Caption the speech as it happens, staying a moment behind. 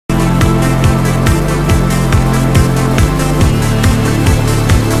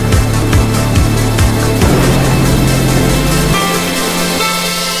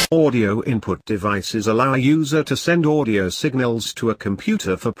Audio input devices allow a user to send audio signals to a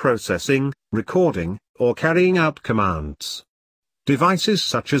computer for processing, recording, or carrying out commands. Devices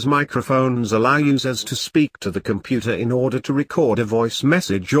such as microphones allow users to speak to the computer in order to record a voice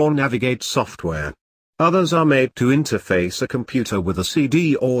message or navigate software. Others are made to interface a computer with a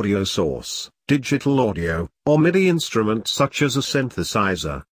CD audio source, digital audio, or MIDI instrument such as a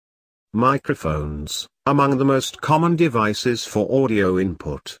synthesizer. Microphones, among the most common devices for audio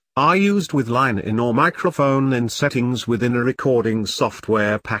input, are used with line-in or microphone-in settings within a recording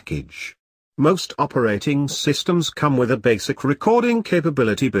software package. Most operating systems come with a basic recording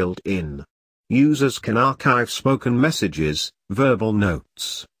capability built in. Users can archive spoken messages, verbal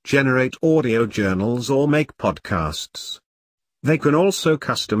notes, generate audio journals or make podcasts. They can also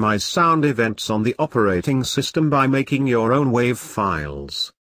customize sound events on the operating system by making your own WAV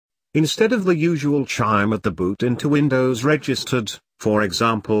files. Instead of the usual chime at the boot into Windows registered, for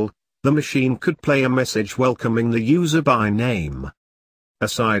example, the machine could play a message welcoming the user by name.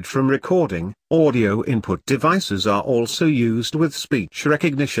 Aside from recording, audio input devices are also used with speech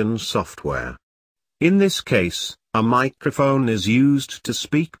recognition software. In this case, a microphone is used to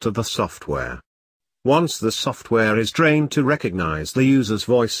speak to the software. Once the software is trained to recognize the user's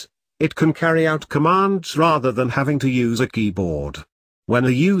voice, it can carry out commands rather than having to use a keyboard. When a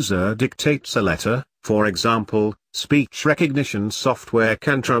user dictates a letter, for example, speech recognition software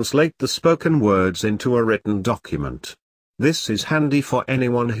can translate the spoken words into a written document. This is handy for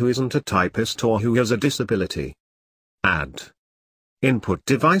anyone who isn't a typist or who has a disability. Input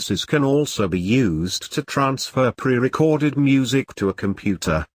devices can also be used to transfer pre-recorded music to a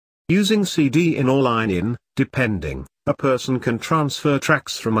computer. Using CD-in or line-in, depending, a person can transfer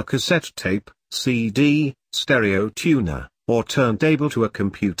tracks from a cassette tape, CD, stereo tuner, or turntable to a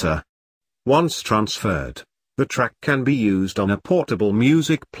computer. Once transferred, the track can be used on a portable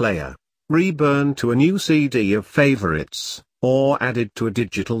music player, reburned to a new CD of favorites, or added to a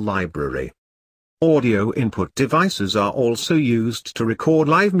digital library. Audio input devices are also used to record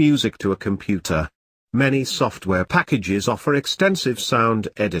live music to a computer. Many software packages offer extensive sound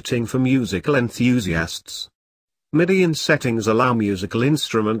editing for musical enthusiasts. MIDI-in settings allow musical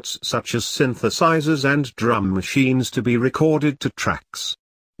instruments such as synthesizers and drum machines to be recorded to tracks.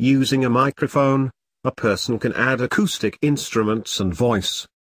 Using a microphone, a person can add acoustic instruments and voice.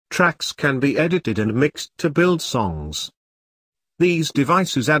 Tracks can be edited and mixed to build songs. These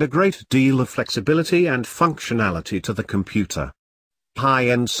devices add a great deal of flexibility and functionality to the computer.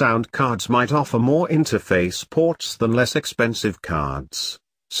 High-end sound cards might offer more interface ports than less expensive cards,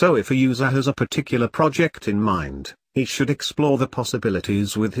 so if a user has a particular project in mind, he should explore the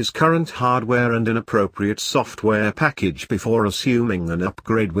possibilities with his current hardware and an appropriate software package before assuming an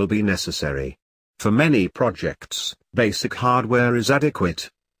upgrade will be necessary. For many projects, basic hardware is adequate,